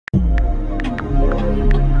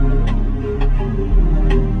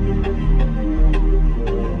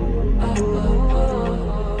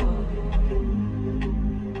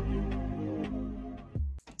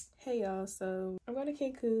So I'm going to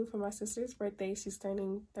Cancun for my sister's birthday. She's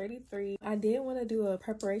turning 33. I did want to do a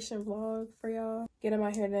preparation vlog for y'all. Getting my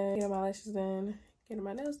hair done, getting my lashes done, getting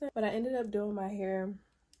my nails done. But I ended up doing my hair.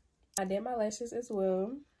 I did my lashes as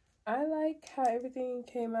well. I like how everything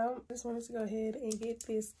came out. I just wanted to go ahead and get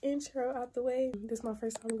this intro out the way. This is my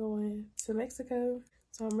first time going to Mexico,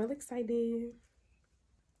 so I'm really excited.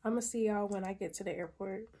 I'm gonna see y'all when I get to the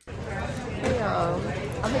airport. Hey y'all,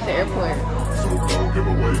 I'm at the airport. So don't give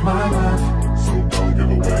away my life. So don't give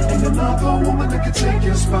away. Ain't another woman that can take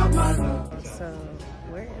your spot, my love. So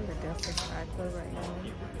we're in the Delta Sky Club right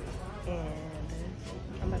now, and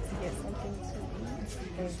I'm about to get something to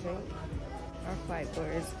eat and drink. Our flight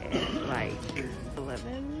boards at like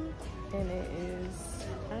 11, and it is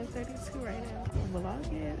 9:32 right now.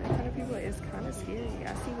 Vlogging in front of people is kind of scary.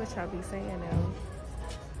 I see what y'all be saying now,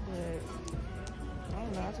 but I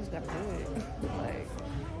don't know. I just gotta do it. Like,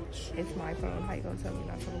 it's my phone. How you gonna tell me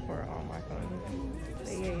not to record on my phone?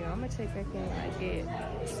 But yeah, I'm gonna check back in when I get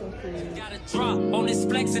some food. Got a drop on this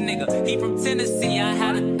flexing nigga. He from Tennessee. I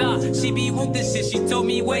had a thought. She be with this shit. She told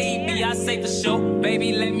me where he be. I say for sure.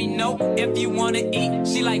 Baby, let me know if you wanna eat.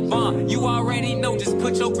 She like, Vaughn, you already know. Just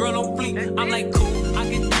put your girl on fleek. I'm like, cool. I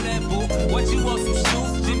can do that, boo. What you want? Some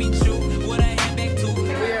shoes? Jimmy Choo. What I had back to.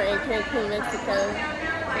 We are in Cancun, Mexico.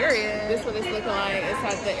 Period. This is what it's looking like. It's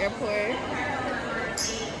at the airport.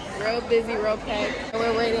 Real busy, real packed. And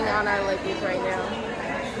we're waiting on our luggage right now.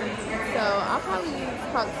 So I'll probably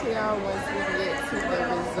talk to y'all once we get to the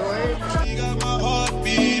resort. You got my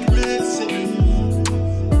heartbeat racing.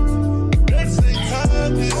 Let's say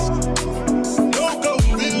time is. Don't go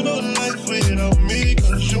live no life without me,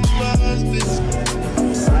 cause you're my husband.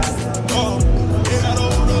 Oh, yeah, I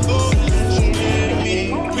don't wanna go let you me.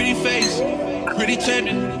 Pretty face, pretty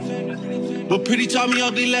tempting, but pretty taught me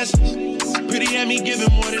ugly lessons. Pretty had me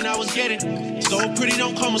giving more than I was getting. So pretty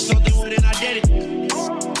don't come with something more than I did it.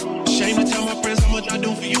 Shame to tell my friends how much I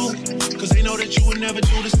do for you, cause they know that you would never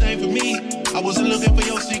do the same for me. I wasn't looking for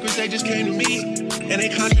your secrets, they just came to me. And they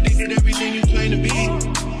contradicted everything you claim to be.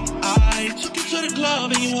 I took you to the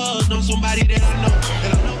club and you hugged on somebody that I know.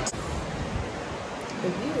 And I know. The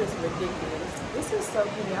view is ridiculous. This is so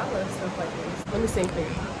pretty. I love stuff like this. Let me sing for you.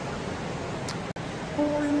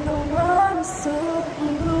 When the world is so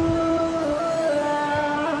blue.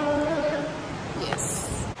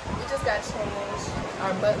 Got changed.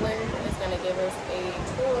 Our butler is going to give us a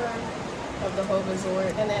tour of the whole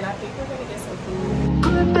resort, and then I think we're going to get some food.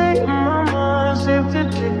 Good day in my mind, safe to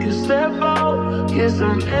take a step out, get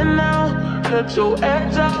some air now, let your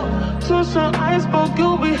edge out, to some iceberg,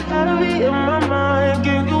 you'll be heavy in my mind,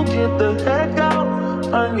 can you get the heck out,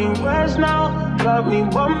 I need rest now, got me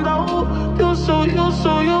bummed out, you so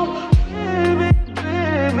baby,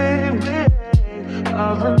 baby, baby,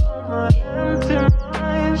 I've been on my empty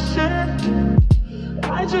mind, shit.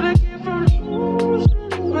 I should've came from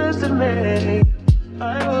the best of me. I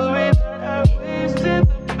worry that I wasted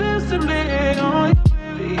the best of me on you,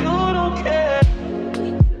 baby, you don't care.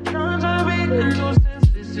 I'm trying to be a nuisance,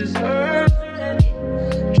 this is hurting.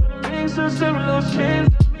 Trying to make some simple change,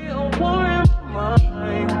 let me a war in my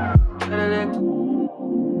mind.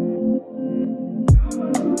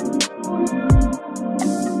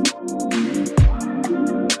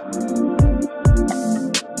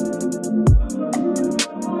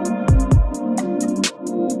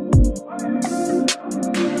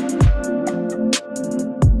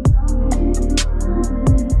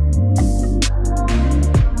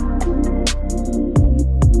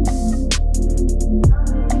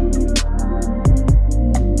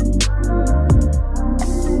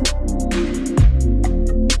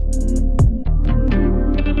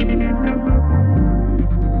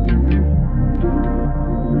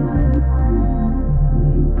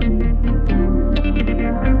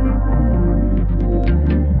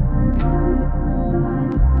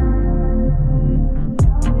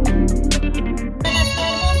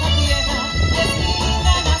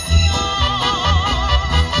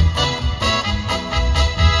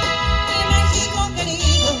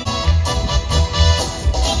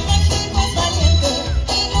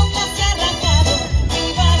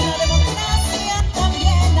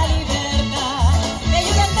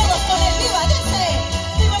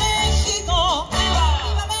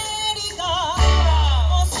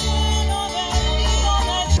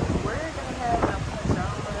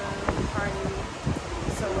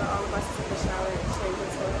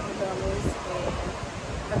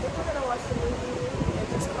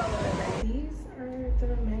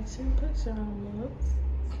 pajamas.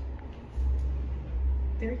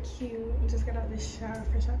 They're cute. I just got out the shower,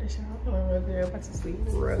 fresh out the shower. I'm feeling real good. I'm about to sleep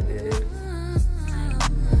real good.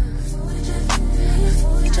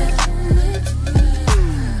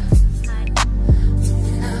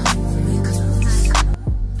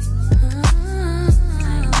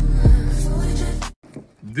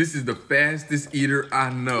 This is the fastest eater I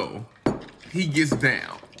know. He gets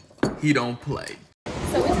down. He don't play.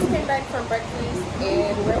 So we just came back from breakfast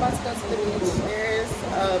and we're about to go to the beach. There's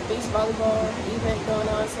a beach volleyball event going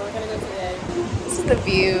on, so we're gonna go to that. This is the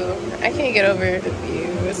view. I can't get over the view.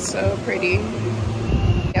 It's so pretty.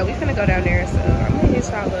 Yeah, we're gonna go down there, so I'm gonna hit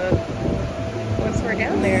y'all up once we're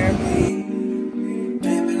down there.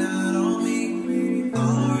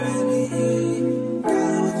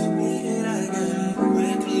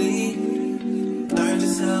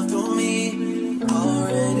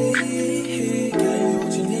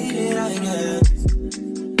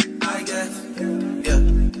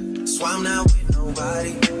 I'm not with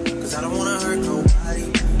nobody, cause I don't wanna hurt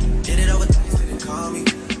nobody. Did it over text, didn't call me.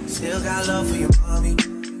 Still got love for your mommy.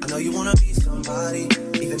 I know you wanna be somebody,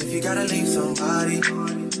 even if you gotta leave somebody.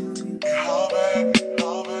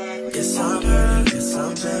 Yes, I'm hurting, yes,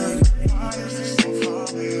 I'm begging.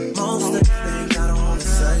 Most of the things I don't wanna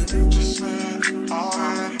say.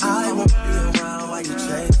 I won't be around while you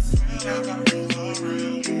chase.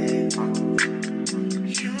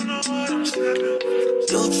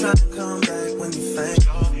 You'll try to come back when you faint.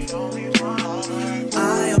 I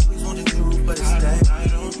always wanted to, but it's dead.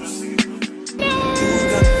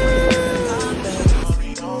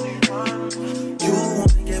 You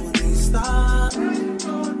wanna get with me, stop.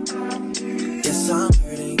 Yes, I'm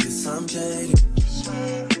hurting, yes, I'm jaded. I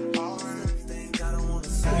don't wanna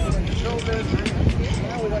say.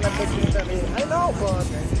 Now we're gonna take this. I know, but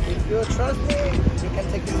if you trust me, you can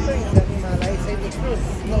take this thing. That means I say the truth.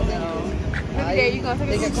 No, Yeah, you gonna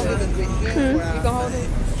take it? You can hold it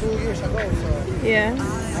 2 years ago, so yeah.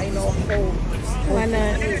 I know how. Why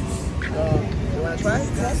not? You wanna try?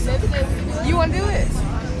 You wanna do it?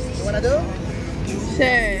 You wanna do?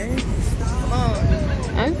 Sure. Come on.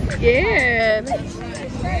 I'm scared.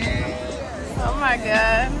 Oh my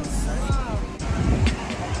god.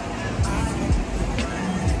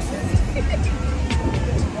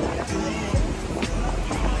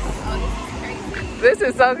 This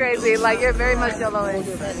is so crazy. Like, you're very much yellowish.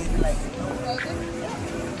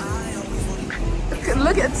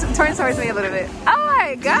 Look at, turn towards me a little bit. Oh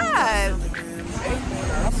my god.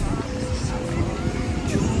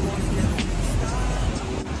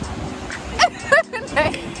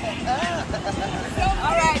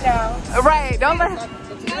 All right now. Right, don't let.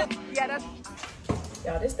 Yeah, that's.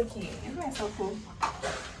 Yo, this the key. You guys so cool.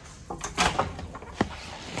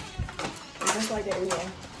 Just like that, yeah.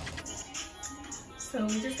 So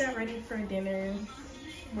we just got ready for dinner.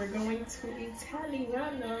 We're going to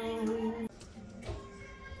Italiano.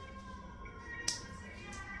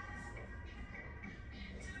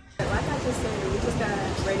 Like I just said, we just got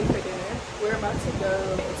ready for dinner. We're about to go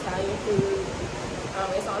Italian food.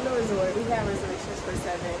 It's on the resort. We have reservations for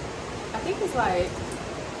 7. I think it's like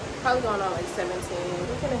probably going on like 17.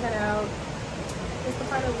 We're gonna head out. It's the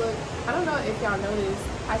kind of look. I don't know if y'all noticed.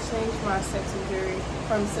 I changed my sexy jewelry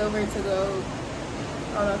from silver to gold.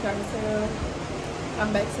 I don't know if y'all can tell.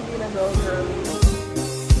 I'm back to being a gold girlie.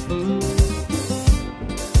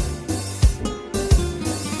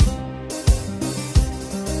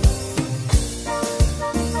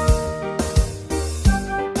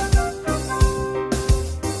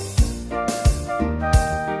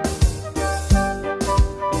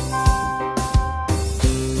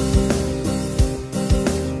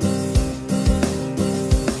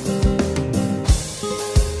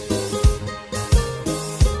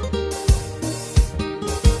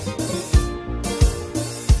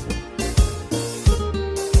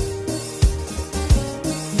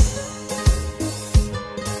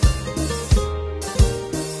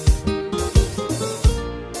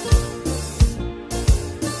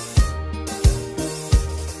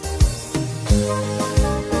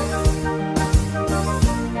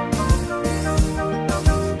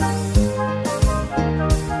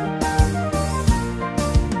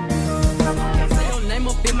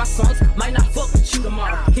 Might not fuck with you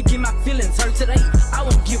tomorrow. Can get my feelings hurt today. I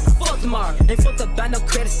won't give a fuck tomorrow. Ain't fucked up by no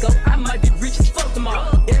credit score. I might be rich as fuck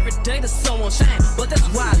tomorrow. Every day the sun won't shine, but that's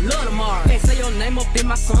why I love tomorrow. Can't say your name up in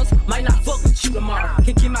my songs. Might not fuck with you tomorrow.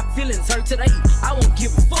 Can get my feelings hurt today. I won't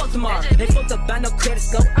give a fuck tomorrow. Ain't fucked up by no credit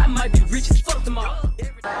score. I might be rich as fuck tomorrow.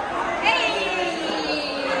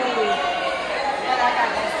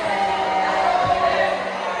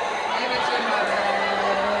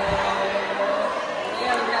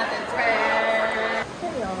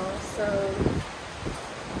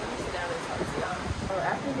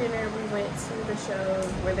 Show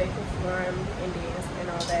where they perform and dance and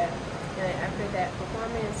all that, and then after that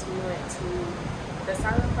performance we went to the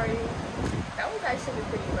silent party. That was actually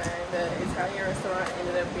pretty fun. The Italian restaurant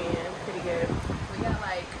ended up being pretty good. We got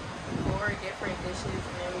like 4 different dishes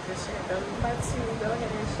and we just shared them. I'm about to go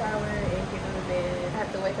ahead and shower and get in the bed. I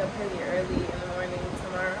have to wake up pretty early in the morning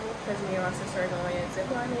tomorrow because me and my sister are going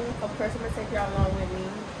ziplining. Of course, I'm gonna take y'all along with me.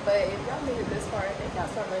 But if y'all made it this far, thank y'all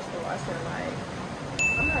so much for watching. Like,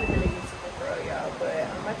 I'm not even a YouTuber for real, y'all, but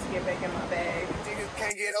I'm about to get back in my bag. Niggas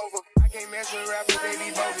can't get over. I can't mess with rappers, they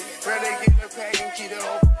be bogus. Brother, get the pack and keep it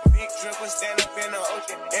open. Big dripper, stand up in the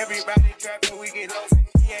ocean. Everybody trapping, we get lost.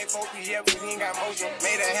 He ain't focused yet, but he ain't got motion.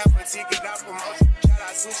 Made a half a ticket, not promotion. Shout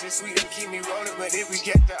out sushi, sweet, and keep me rolling. But if we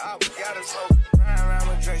get the out, we gotta smoke. Ride around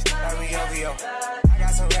with Drake, like we OVO. I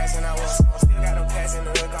got some rats and I want some. Still got them pass in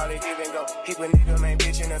the hood, call it give and go. Keep a nigga, man,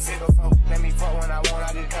 bitch in a figure four. Let me fuck when I want,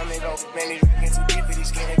 I just come and go. Man, these rapping too deep for these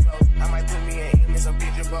skinny clothes. I might put me in some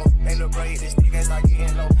picture boat. They look bro, hit this stick and start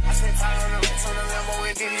getting low. I spent time on the rest on the Lambo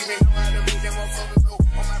and didn't even know how to beat them motherfuckers go.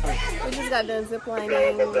 We just got done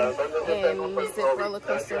ziplining and zip roller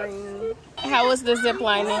coastering. How was the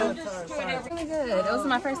ziplining? Really good. It was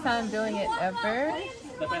my first time doing it ever.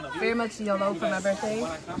 Very much YOLO for my birthday,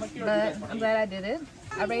 but I'm glad I did it.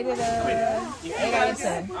 I rated a 8 out of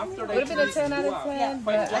 10. Would have been a 10 out of 10,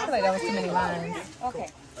 but I feel like that was too many lines. Okay.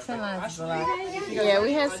 10 lines is a lot. Yeah,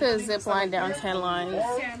 we had to zip line down 10 lines.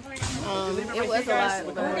 It was a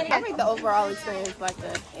lot, but I think the overall experience like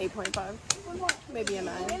a 8.5, maybe a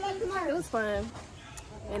 9. It was fun.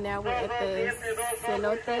 And now we're at the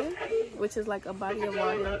cenote, which is like a body of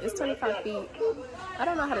water. It's 25 feet. I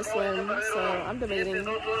don't know how to swim, so I'm debating.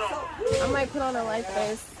 I might put on a life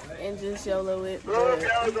vest and just YOLO it, but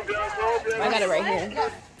I got it right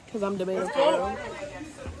here because I'm debating for real.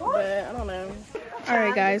 But I don't know.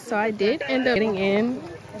 Alright guys, so I did end up getting in.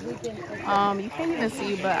 You can't even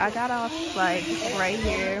see, but I got off like right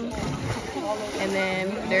here. And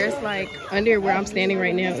then there's like under where I'm standing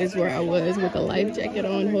right now is where I was with a life jacket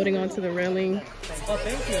on, holding on to the railing.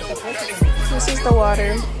 This is the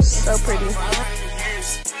water, so pretty.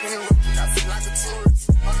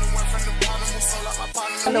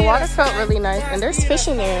 And the water felt really nice, and there's fish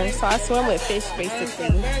in there, so I swim with fish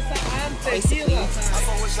basically.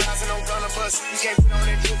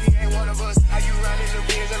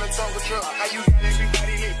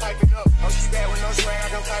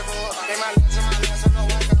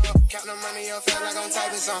 Counting money up, feel like I'm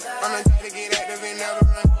typing some. I'm the type to get active and never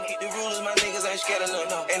run. Keep the rules, my niggas ain't scared of none.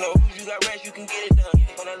 Ain't no rules, you got rest, you can get it done.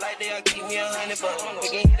 On a light day, I keep me 100 bucks. We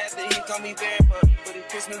can hit after he call me very fun. For the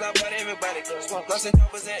Christmas, I bought everybody. Lost and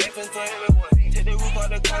coppers and infants for everyone. Take the roof out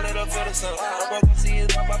the collar up for the sun. I'm broke, see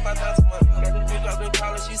it's about 5,000 money. Got this bitch off the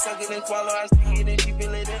collar, she suck it and swallow. I stick it and she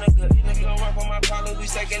feel it in her gut. Nigga don't run for my problems, we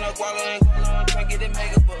second her guala and guala. I'm trying to get it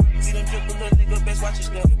mega book. See them triple little nigga, best watch your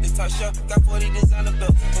step. This top shop, got 40 designer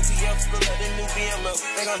belt. OPF, look like the new BM up.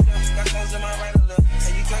 They gon' dump, got clothes in my right or left.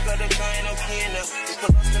 And you can't go to car, ain't no key in there. Just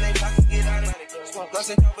put lost in they pockets, get out of it. Lost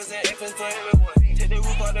and choppers and infants for everyone. Take the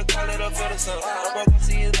roof out the collar up for the sun. I'm broke,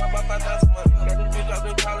 see it's about 5,000 money. Got this bitch off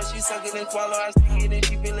the collar, she suck it and swallow. I stick it and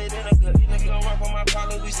she feel it in her gut. Nigga don't run for my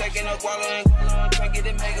problems, we second her guala and guala. I'm trying to get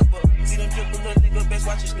it mega book. See them triple little nigga, best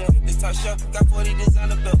watch your step. This top shop, got 40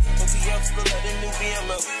 designer belt. OPF, look like the new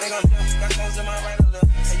BM up. They gon' dump, got clothes in my right or left.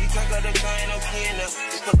 And you can't go to car, ain't no key in there.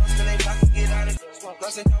 Just put lost in they pockets, get out of it.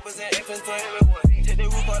 Lost and choppers and infants for everyone. Take the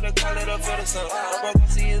roof out the collar up for the sun. I'm broke,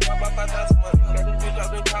 see it's about 5,000 money. Got this bitch off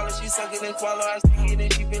the collar, she suck it and swallow. I stick it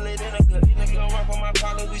and she feel it in her gut. Nigga don't run for my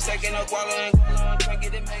problems, we second her guala and guala. I'm trying to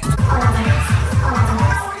get it made.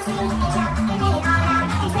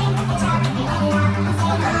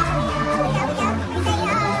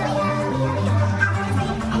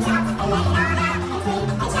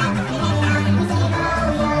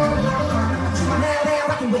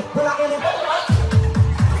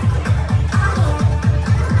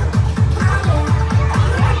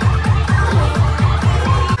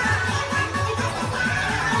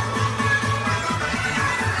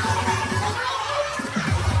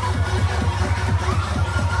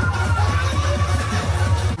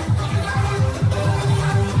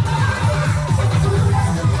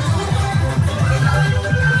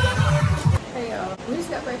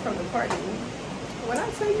 From the party. When I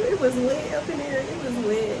tell you it was lit up in there, it was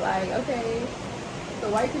lit. Like, okay, the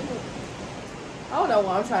white people, I don't know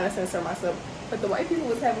why I'm trying to censor myself, but the white people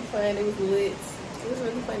was having fun. It was lit. It was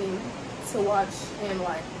really funny to watch, and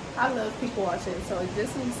like, I love people watching, so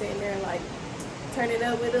just me sitting there like turning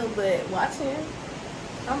up with them, but watching,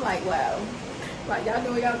 I'm like, wow, like y'all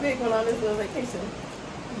doing y'all big one on this little vacation,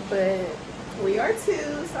 but we are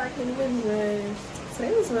too, so I can even judge. So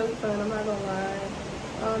it was really fun, I'm not gonna lie.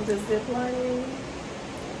 The zip lining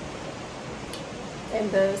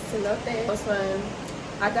and the cenote was fun.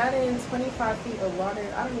 I got in 25 feet of water.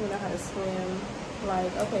 I don't even know how to swim.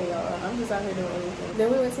 Like, okay, y'all, I'm just out here doing anything.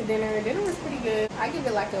 Then we went to dinner. Dinner was pretty good. I give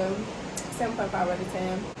it like a 7.5 out of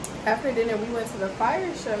 10. After dinner, we went to the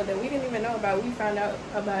fire show that we didn't even know about. We found out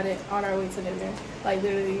about it on our way to dinner. Like,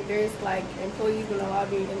 literally, there's like employees in the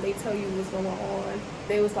lobby and they tell you what's going on.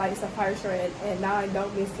 They was like, it's a fire show at 9,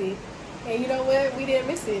 don't miss it. And you know what? We didn't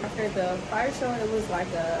miss it. After the fire show, it was like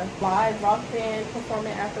a live rock band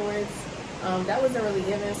performance afterwards. That wasn't really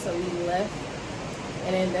given, so we left.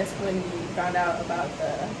 And then that's when we found out about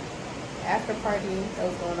the after party that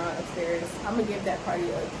was going on upstairs. I'm gonna give that party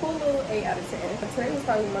a cool little 8 out of 10. Today was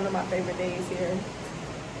probably one of my favorite days here.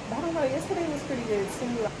 But I don't know, yesterday was pretty good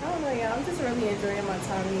too. I don't know, yeah, I'm just really enjoying my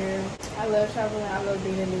time here. I love traveling, I love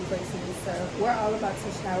being in new places. So we're all about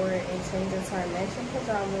to shower and change into our matching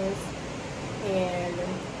pajamas and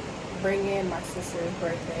bring in my sister's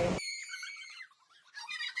birthday.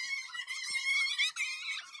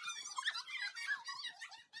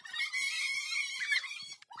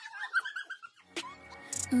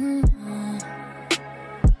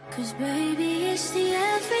 Cause baby, it's the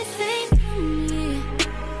everything for me,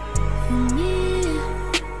 for me,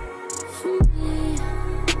 for me.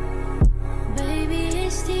 Baby,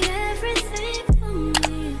 it's the everything for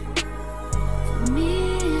me, for me,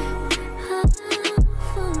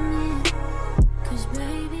 for me. Cause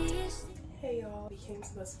baby, it's the... Hey y'all, we came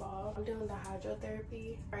to the spa. I'm doing the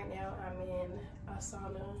hydrotherapy. Right now I'm in a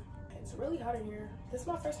sauna. It's really hot in here. This is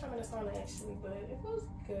my first time in a sauna actually, but it feels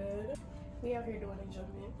good. We out here doing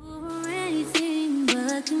enjoyment. Over anything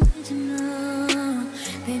but conventional.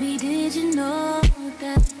 Baby, did you know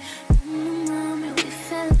that from the moment we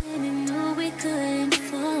fell in and knew we couldn't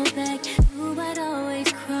fall back, knew I'd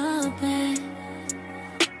always crawl back.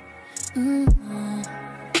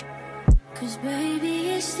 Cause baby,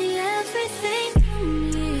 it's the everything for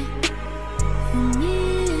me, for me,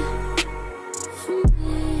 for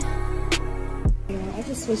me. Yeah, I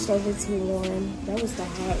just switched over to warm. That was the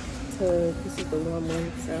hot. This is the warm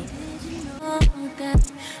one, so. I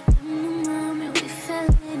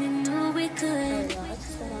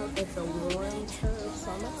just got out at the warm tub, so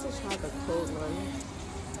I'm about to try the cold one.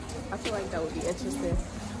 I feel like that would be interesting.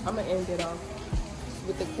 I'm gonna end it off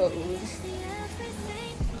with the cold one.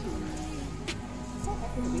 So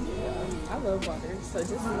happy to be here. I love water, so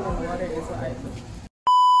just being in water is like.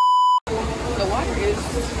 The water is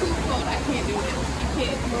too cold. I can't do it. I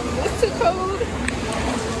can't. It's too cold.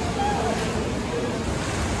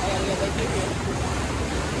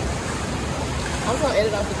 I was gonna end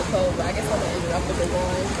it off with the cold, but I guess I'm gonna end it off with the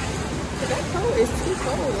warm. But that cold is too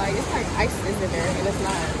cold. Like, it's like ice is in there, and it's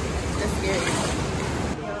not. That's scary.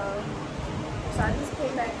 So I just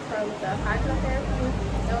came back from the hydrotherapy.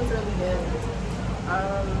 That was really good.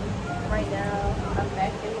 Right now, I'm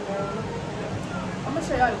back in the room. I'm gonna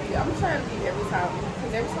show y'all the view. I'm gonna show y'all the view every time.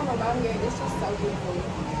 Because every time I'm out here, it's just so beautiful.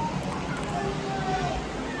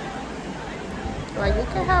 Like,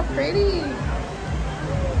 look at how pretty.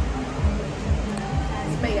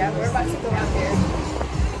 But yeah, we're about to go out there.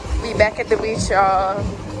 We back at the beach, y'all.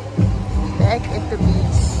 Back at the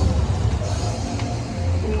beach.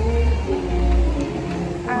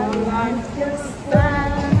 I like your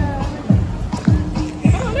style.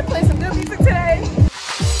 Oh, they're playing some good music today.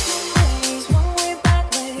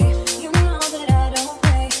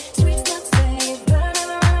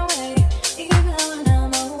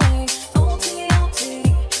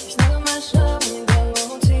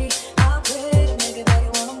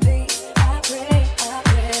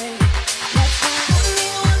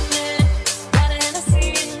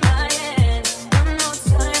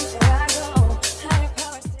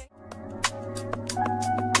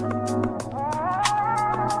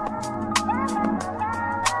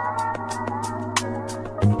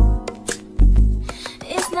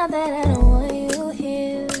 Not that I don't want you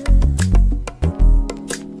here.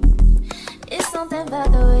 It's something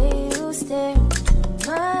about the way you stare into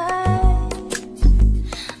my eyes.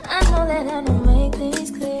 I know that I don't make things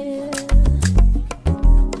clear.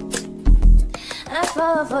 I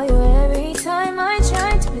fall for you every time I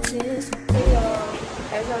try to resist. Hey y'all,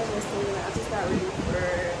 as y'all just seen, I just got ready for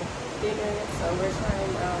dinner. So we're trying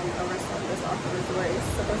a restaurant that's off the resort.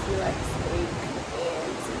 It's supposed to be like steak and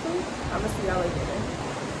seafood. I'm gonna see y'all at dinner.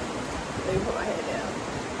 Let me put my head down.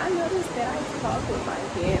 I noticed that I talk with my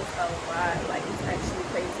hands a lot. Like, it's actually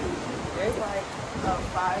crazy. There's like a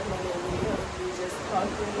 5-minute video of me just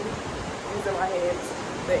talking using my hands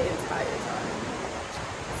the entire time.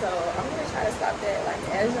 So I'm gonna try to stop that. Like,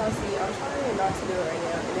 as y'all see, I'm trying not to do it right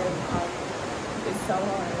now. And then it's so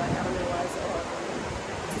hard. Like, I don't know why it's so hard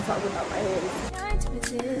to talk without my hands.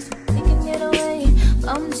 We can get away.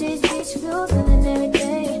 I'm chase beach views and then every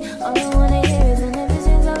day. All I wanna hear is an ever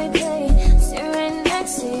since I we play. Sit right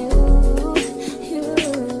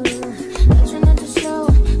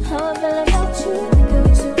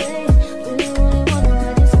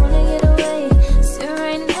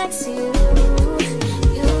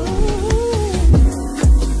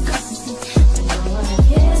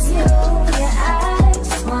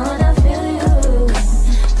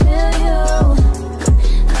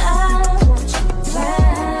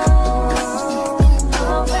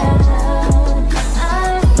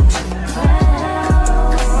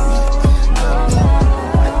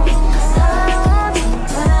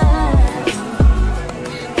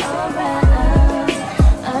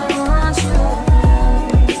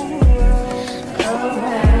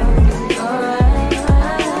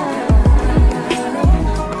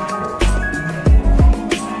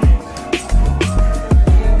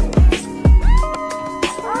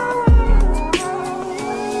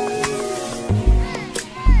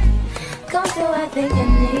do I think I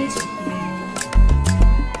need you?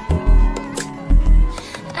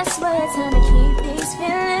 I swear it's time to keep these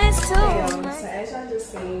feelings too. Hey y'all, so as y'all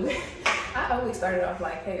just seen, I always started off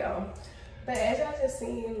like, hey y'all. But as y'all just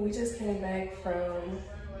seen, we just came back from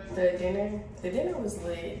the dinner. The dinner was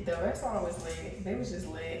lit. The restaurant was lit. They was just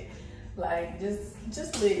lit. Like,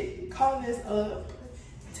 just lit. Calling us up,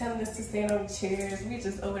 telling us to stand on the chairs. We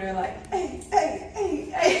just over there like, hey, hey, hey,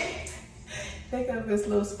 hey. They got us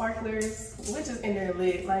little sparklers. We're just in there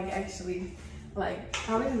lit. Like, actually, like,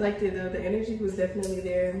 I really liked it though. The energy was definitely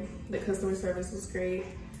there. The customer service was great.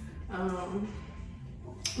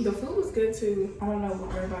 The food was good too. I don't know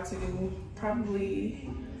what we're about to do. Probably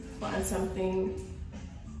find something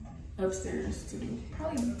upstairs to do.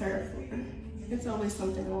 Probably the third floor. It's always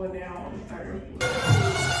something going down on the third floor.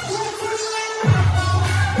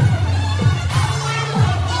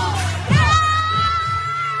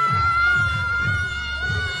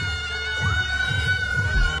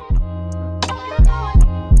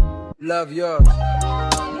 Love yours.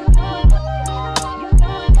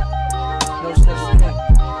 No such thing.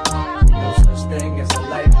 No such thing as a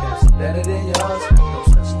life that's better than yours. No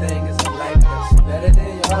such thing as a life that's better than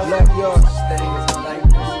yours. Love yours. No such thing as a life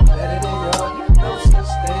that's better than yours. No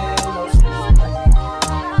such thing. No such thing.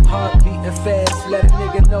 Heart beating fast. Let a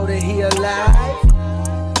nigga know that he alive.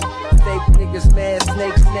 Fake niggas mad.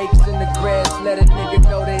 Snakes in the grass. Let a nigga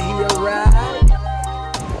know that he arrived.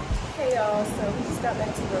 Hey y'all, so we just got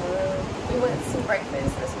back to the room. We went to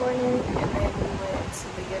breakfast this morning and then we went to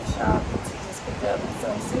the gift shop to just pick up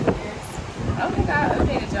some souvenirs. I don't think I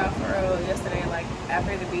updated y'all for real yesterday, like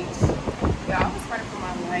after the beach. Y'all, I was running for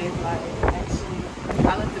my life. Like, actually, I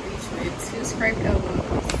left the beach with 2 scraped elbows,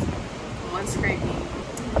 1 scraped knee.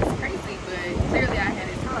 It's crazy, but clearly I had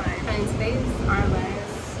a time. And today's our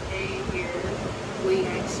last day here. We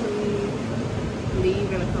actually leave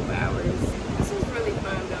in a couple hours. This was really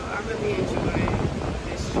fun though. I really enjoyed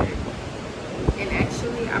this trip. And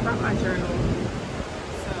actually, I brought my journal.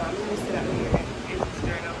 So I'm gonna sit out here and just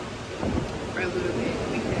journal for a little bit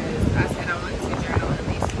because I said I wanted to journal at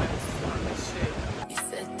least once on this trip. You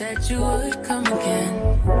said that you would come again.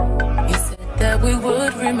 You said that we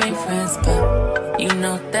would remain friends, but you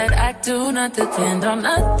know that I do not depend on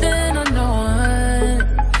nothing or no one.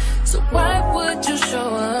 So why would you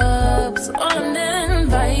show up so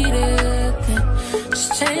uninvited?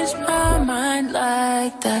 Just change my mind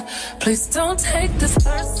like that. Please don't take this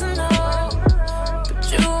personal,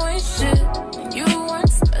 but you ain't shit and you weren't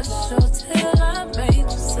special till I made you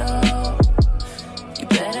so. You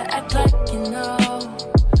better act like you know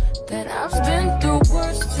that I've been through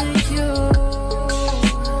worse to you.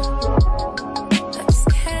 I just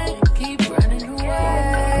can't keep running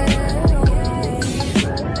away.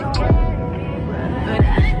 But I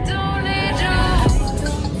don't need you.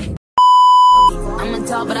 I'm a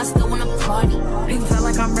dog, but I still wanna party. You feel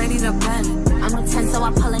like I'm ready to bend. I'm a 10, so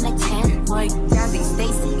I pull in a 10. Like, yeah.